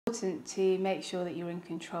It's important to make sure that you're in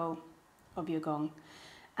control of your gong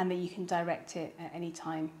and that you can direct it at any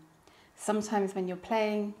time. Sometimes when you're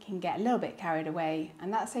playing, you can get a little bit carried away,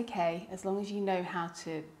 and that's okay as long as you know how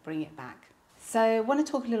to bring it back. So I want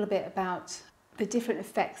to talk a little bit about the different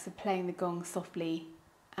effects of playing the gong softly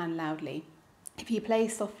and loudly. If you play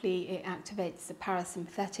softly, it activates the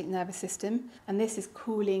parasympathetic nervous system, and this is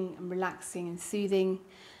cooling and relaxing and soothing.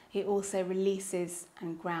 It also releases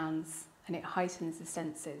and grounds, and it heightens the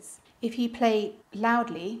senses. If you play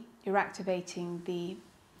loudly, you're activating the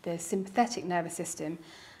sympathetic nervous system,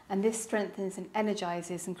 and this strengthens and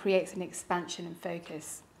energizes and creates an expansion and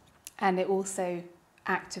focus. And it also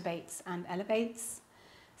activates and elevates.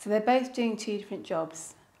 So they're both doing two different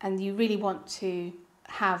jobs, and you really want to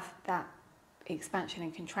have that expansion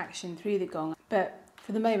and contraction through the gong. But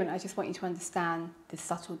for the moment, I just want you to understand the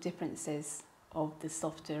subtle differences of the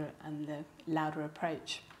softer and the louder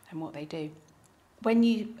approach and what they do. When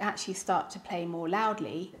you actually start to play more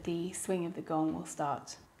loudly, the swing of the gong will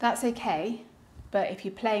start. That's okay, but if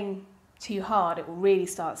you're playing too hard, it will really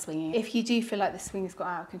start swinging. If you do feel like the swing's got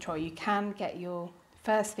out of control, you can get your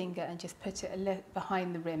first finger and just put it a little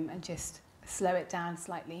behind the rim and just slow it down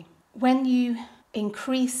slightly. When you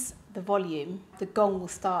increase the volume, the gong will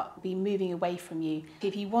start be moving away from you.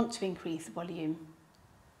 If you want to increase the volume,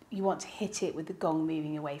 you want to hit it with the gong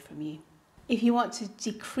moving away from you. If you want to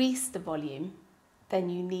decrease the volume, then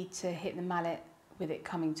you need to hit the mallet with it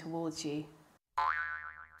coming towards you.